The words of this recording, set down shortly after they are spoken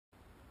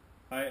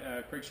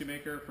Hi, Craig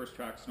Shoemaker,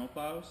 FIRSTTRAX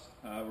Snowplows.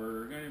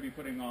 We're going to be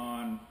putting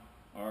on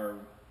our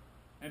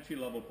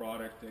entry-level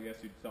product, I guess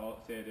you'd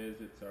say it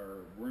is. It's our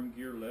worm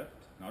gear lift,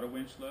 not a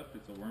winch lift,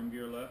 it's a worm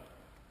gear lift,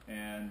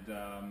 and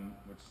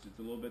which is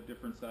a little bit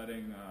different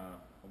setting.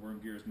 A worm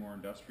gear is more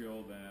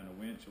industrial than a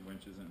winch. A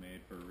winch isn't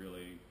made for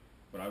really,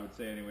 what I would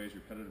say anyways,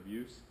 repetitive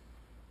use.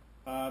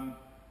 I'm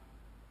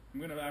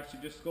going to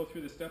actually just go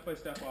through the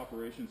step-by-step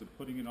operations of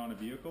putting it on a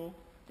vehicle.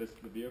 The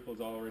vehicle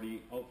is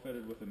already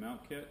outfitted with the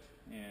mount kit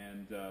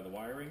and the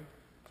wiring,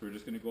 so we're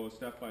just going to go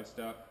step by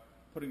step,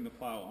 putting the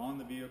plow on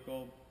the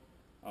vehicle.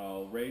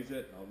 I'll raise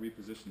it, I'll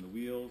reposition the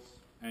wheels,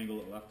 angle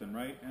it left and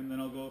right, and then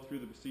I'll go through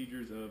the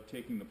procedures of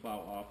taking the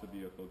plow off the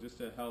vehicle just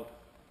to help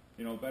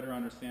better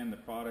understand the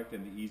product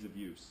and the ease of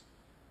use.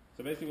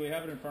 So basically we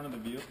have it in front of the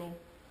vehicle.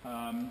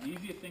 The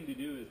easiest thing to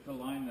do is to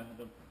line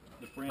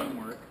the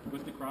framework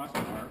with the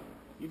crossbar.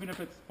 Even if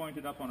it's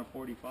pointed up on a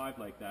 45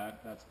 like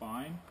that, that's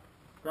fine.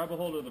 Grab a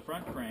hold of the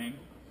front frame,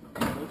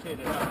 rotate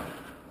it up,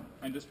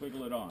 and just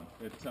wiggle it on.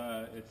 It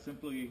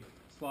simply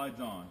slides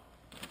on.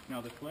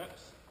 Now the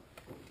clips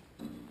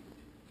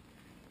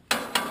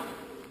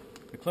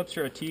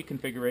are a T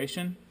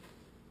configuration.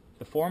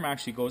 The form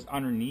actually goes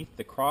underneath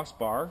the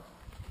crossbar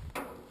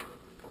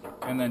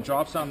and then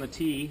drops on the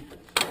T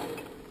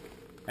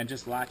and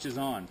just latches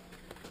on.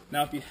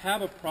 Now if you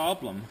have a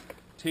problem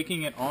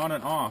taking it on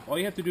and off, all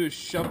you have to do is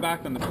shove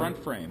back on the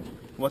front frame.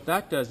 What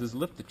that does is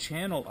lift the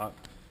channel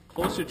up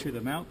closer to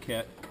the mount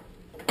kit,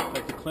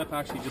 but the clip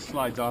actually just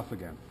slides off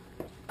again.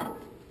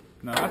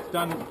 Now that's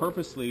done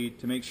purposely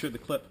to make sure the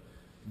clip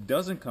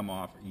doesn't come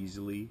off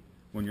easily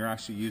when you're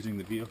actually using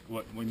the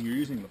vehicle, when you're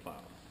using the plow.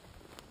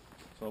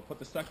 So I'll put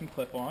the second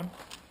clip on.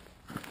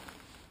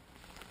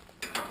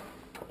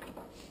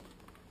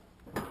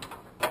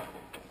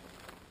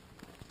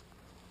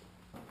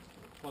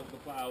 Plug the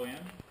plow in.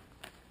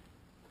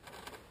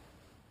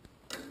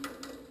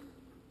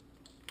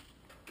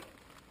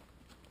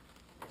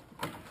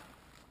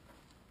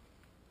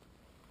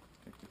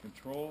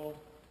 Control,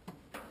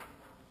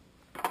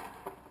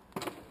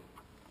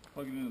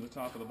 plug it into the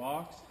top of the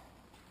box.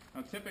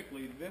 Now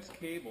typically this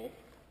cable,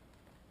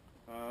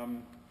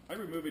 I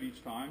remove it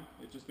each time.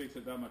 It just makes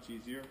it that much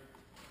easier.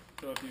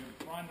 So if you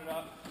line it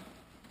up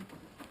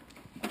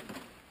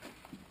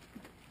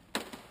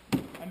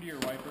under your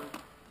wiper,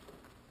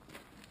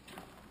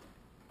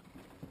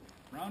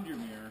 around your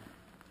mirror,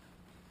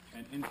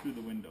 and in through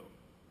the window.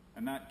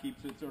 And that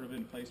keeps it sort of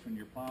in place when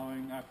you're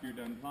plowing. After you're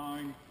done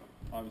plowing,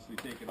 obviously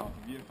take it off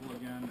the vehicle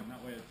again, and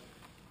that way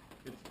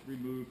it's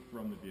removed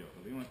from the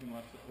vehicle. The only thing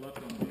left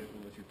on the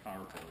vehicle is your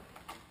power cord.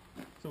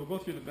 So we'll go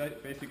through the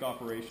basic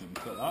operations.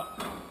 So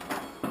up,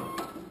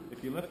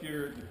 if you lift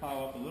your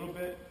plow up a little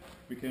bit,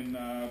 we can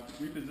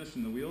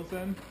reposition the wheels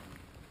in,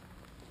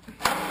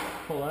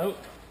 pull out,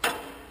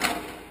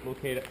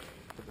 locate it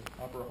to the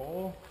upper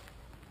hole,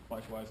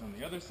 likewise on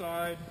the other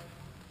side,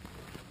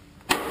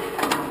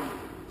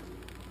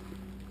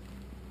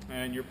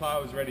 and your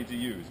plow is ready to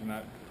use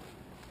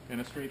in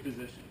a straight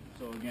position.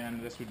 So again,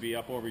 this would be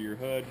up over your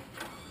hood,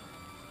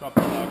 drop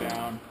the plow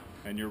down,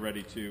 and you're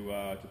ready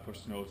to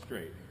push snow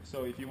straight.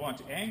 So if you want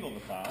to angle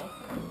the plow,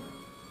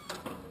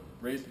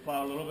 raise the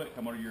plow a little bit,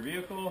 come out of your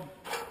vehicle,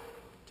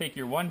 take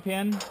your one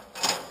pin,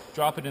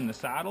 drop it in the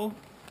saddle,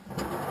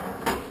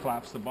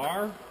 collapse the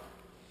bar,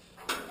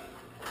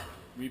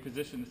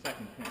 reposition the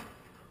second pin.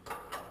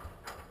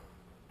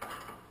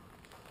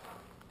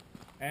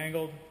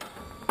 Angled,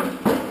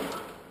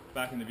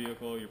 back in the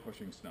vehicle, you're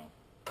pushing snow.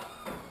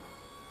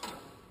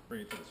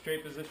 Bring it to the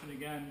straight position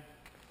again.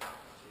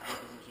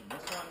 Reposition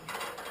this one.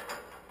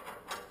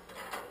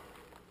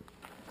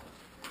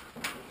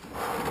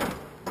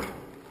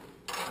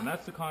 And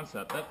that's the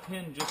concept. That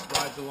pin just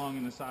slides along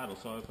in the saddle.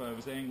 So if I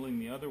was angling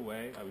the other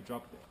way, I would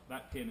drop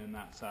that pin in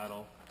that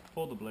saddle,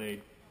 pull the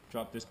blade,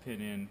 drop this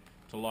pin in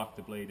to lock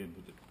the blade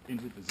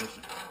into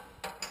position.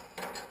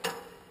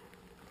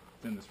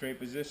 It's in the straight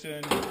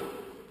position,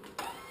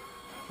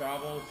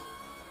 travels.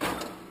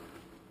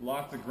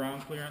 Lots of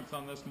ground clearance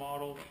on this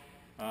model.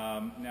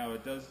 Now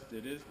it is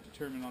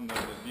determined on the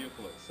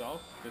vehicle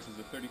itself. This is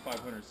a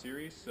 3500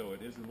 series, so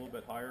it is a little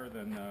bit higher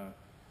than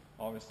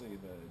obviously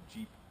the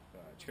Jeep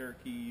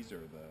Cherokees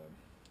or the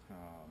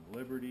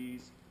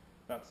Liberties,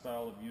 that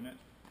style of unit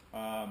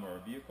or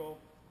a vehicle.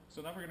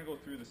 So now we're going to go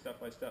through the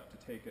step-by-step to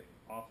take it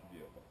off the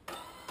vehicle.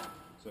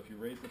 So if you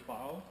raise the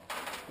plow,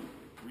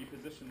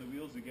 reposition the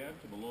wheels again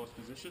to the lowest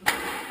position.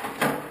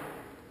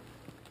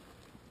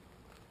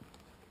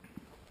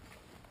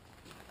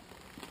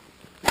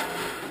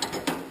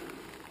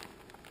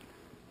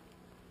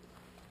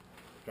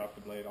 Drop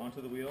the blade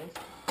onto the wheels.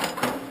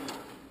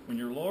 When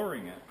you're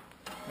lowering it,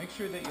 make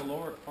sure that you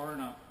lower it far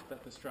enough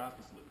that the strap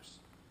is loose.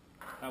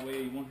 That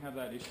way you won't have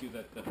that issue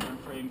that the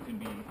front frame can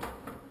be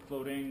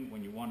floating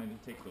when you wanted to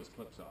take those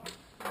clips off.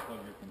 Plug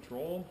your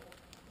control.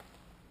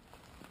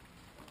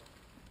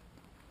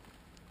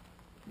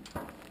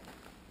 Plug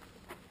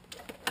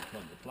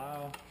the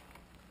plow.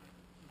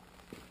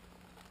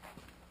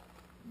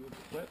 Move the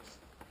clips.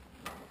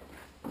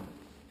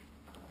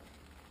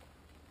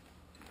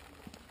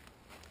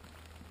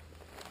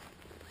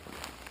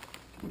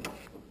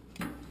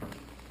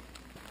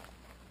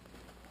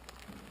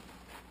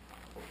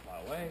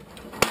 play.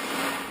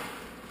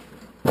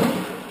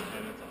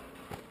 And it's on.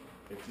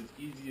 It's as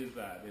easy as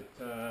that. It's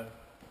a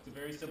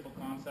very simple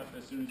concept.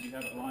 As soon as you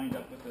have it lined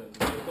up with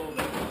the vehicle,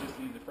 then you just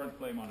need the front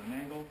flame on an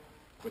angle.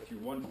 With your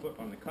 1 foot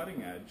on the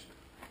cutting edge,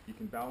 you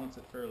can balance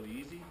it fairly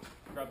easy.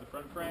 Grab the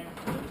front frame,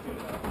 get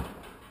it out,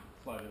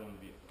 slide it on the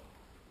vehicle.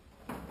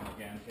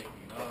 Again, taking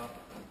it off.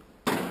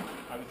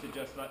 I would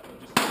suggest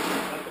just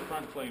let the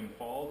front flame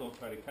fall. Don't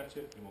try to catch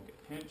it. You won't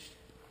get pinched.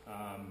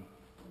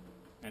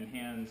 And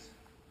hands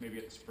maybe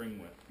at the spring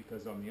width,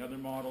 because on the other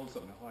models,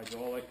 on the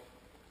hydraulic,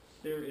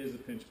 there is a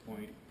pinch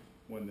point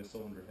when the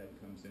cylinder head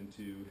comes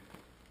into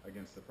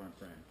against the front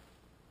frame.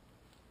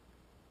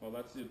 Well,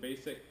 that's the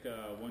basic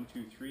 1,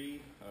 2,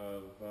 3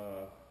 of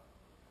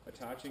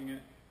attaching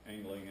it,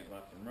 angling it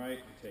left and right,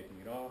 and taking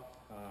it off.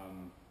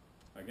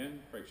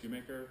 Again, Craig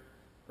Shoemaker,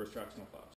 FIRSTTRAX Snowplows.